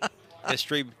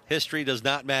 History does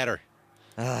not matter.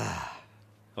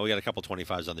 Oh, we got a couple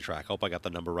 25s on the track. Hope I got the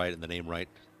number right and the name right.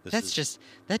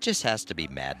 That just has to be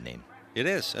maddening. It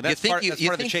is, and that's part of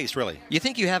the chase, really. You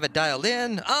think you have it dialed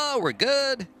in? Oh, we're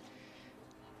good.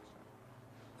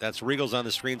 That's Regal's on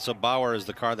the screen, so Bauer is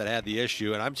the car that had the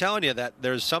issue. And I'm telling you that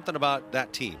there's something about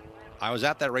that team. I was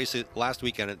at that race last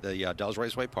weekend at the Dells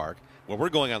Raceway Park, where we're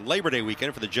going on Labor Day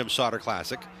weekend for the Jim Sauter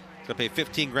Classic. It's going to pay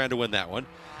 $15,000 to win that one.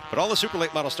 But all the super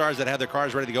late model stars that had their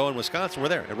cars ready to go in Wisconsin were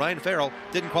there. And Ryan Farrell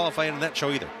didn't qualify in that show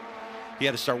either. He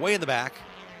had to start way in the back.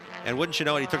 And wouldn't you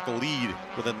know it, he took the lead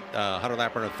with a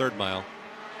 100-lapper on the third mile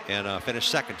and finished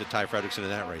second to Ty Fredrickson in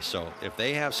that race. So if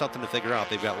they have something to figure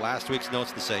out, they've got last week's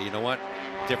notes to say, you know what,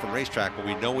 different racetrack, but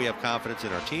we know we have confidence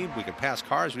in our team. We can pass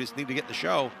cars. We just need to get the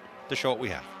show to show what we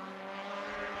have.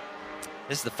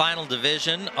 This is the final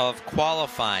division of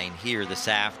qualifying here this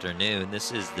afternoon.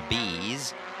 This is the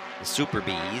Bs, the Super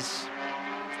Bs,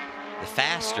 the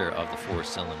faster of the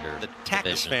four-cylinder The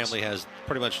Takis family has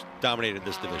pretty much dominated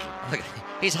this division.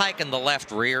 He's hiking the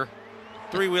left rear.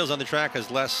 3 wheels on the track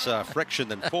has less friction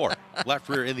than 4. Left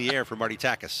rear in the air for Marty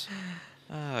Takis.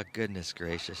 Oh, goodness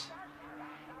gracious.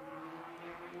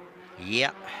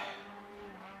 Yep.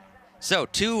 So,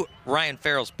 to Ryan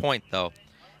Farrell's point, though,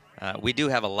 we do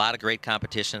have a lot of great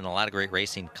competition and a lot of great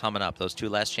racing coming up. Those 2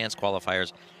 last chance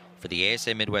qualifiers for the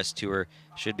ASA Midwest Tour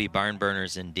should be barn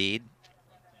burners indeed.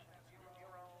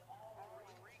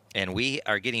 And we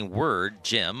are getting word,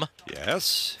 Jim.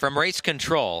 Yes. From Race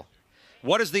Control.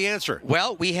 What is the answer?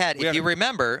 Well, if you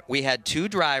remember, we had 2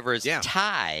 drivers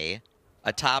tie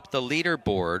atop the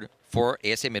leaderboard for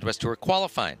ASA Midwest Tour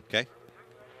qualifying. Okay.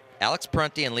 Alex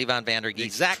Prunty and Levon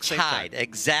Vandergeest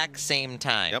exact same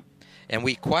time. Yep. And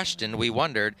we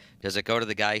wondered, does it go to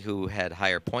the guy who had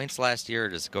higher points last year, or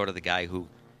does it go to the guy who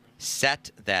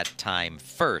set that time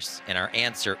first? And our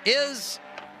answer is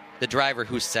the driver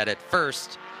who set it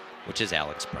first, which is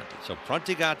Alex Prunty. So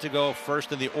Prunty got to go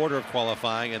first in the order of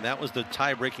qualifying, and that was the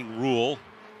tie-breaking rule.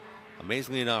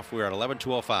 Amazingly enough, we were at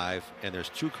 11:205, and there's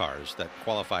 2 cars that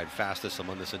qualified fastest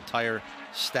among this entire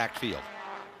stacked field.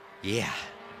 Yeah.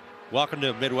 Welcome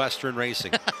to Midwestern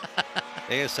Racing.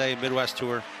 ASA Midwest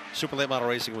Tour, super late model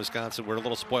racing in Wisconsin. We're a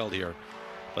little spoiled here,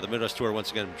 but the Midwest Tour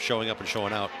once again showing up and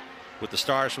showing out with the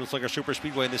stars from Slinger Super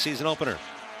Speedway in the season opener.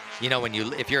 You know,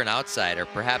 if you're an outsider,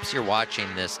 perhaps you're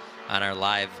watching this on our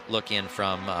live look-in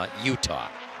from Utah,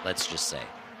 let's just say,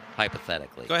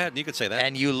 hypothetically. Go ahead, you could say that.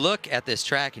 And you look at this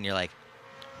track and you're like,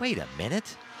 wait a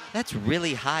minute, that's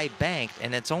really high banked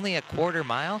and it's only a quarter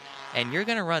mile and you're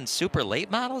going to run super late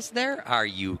models there? Are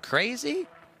you crazy?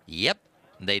 Yep,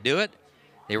 they do it.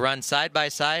 They run side by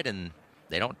side and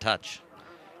they don't touch.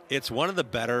 It's one of the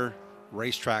better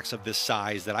racetracks of this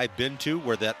size that I've been to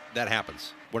where that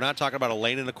happens. We're not talking about a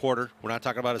lane and a quarter. We're not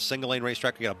talking about a single lane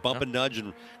racetrack. You got to bump and nudge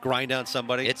and grind down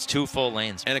somebody. It's 2 full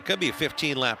lanes. And it could be a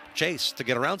 15-lap chase to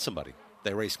get around somebody.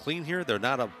 They race clean here. They're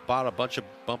not about a bunch of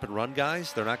bump and run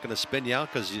guys. They're not going to spin you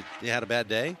out because you had a bad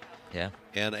day. Yeah.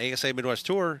 And ASA Midwest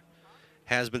Tour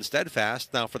has been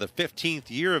steadfast. Now, for the 15th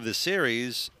year of the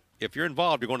series, if you're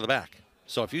involved, you're going to the back.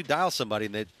 So if you dial somebody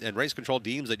and Race Control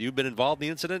deems that you've been involved in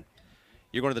the incident,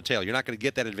 you're going to the tail. You're not going to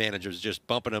get that advantage of just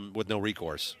bumping them with no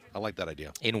recourse. I like that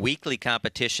idea. In weekly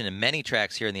competition, in many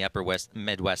tracks here in the upper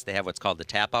Midwest, they have what's called the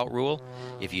tap-out rule.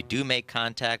 If you do make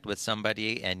contact with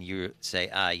somebody and you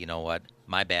say, you know what,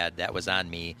 my bad, that was on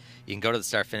me, you can go to the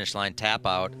start-finish line, tap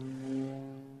out.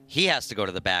 He has to go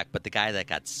to the back, but the guy that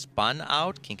got spun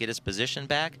out can get his position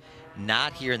back.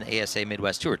 Not here in the ASA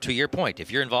Midwest Tour. To your point,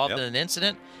 if you're involved in an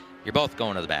incident, you're both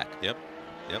going to the back. Yep.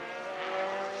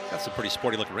 Got some pretty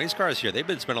sporty-looking race cars here. They've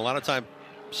been spending a lot of time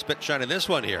spit shining this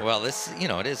one here. Well, this,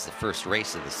 it is the first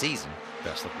race of the season.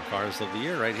 Best-looking cars of the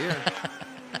year right here.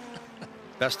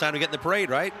 Best time to get in the parade,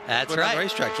 right? That's right. On the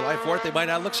racetrack, July 4th, they might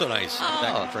not look so nice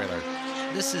back in the trailer.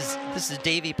 This is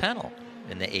Davey Pennell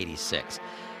in the 86.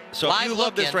 So if you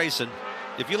love this racing,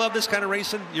 if you love this kind of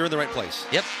racing, you're in the right place.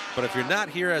 Yep. But if you're not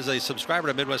here as a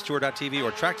subscriber to MidwestTour.tv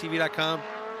or TrackTV.com,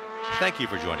 thank you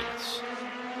for joining us.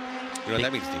 You know what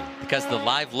that means, Dean? Because the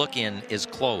live look-in is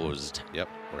closed. Yep.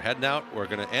 We're heading out. We're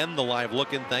going to end the live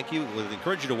look-in. Thank you. We'll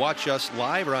encourage you to watch us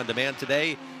live or on demand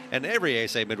today and every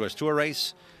ASA Midwest Tour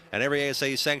race and every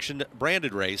ASA sanctioned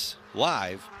branded race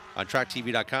live on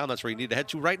TrackTV.com. That's where you need to head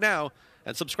to right now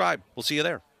and subscribe. We'll see you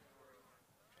there.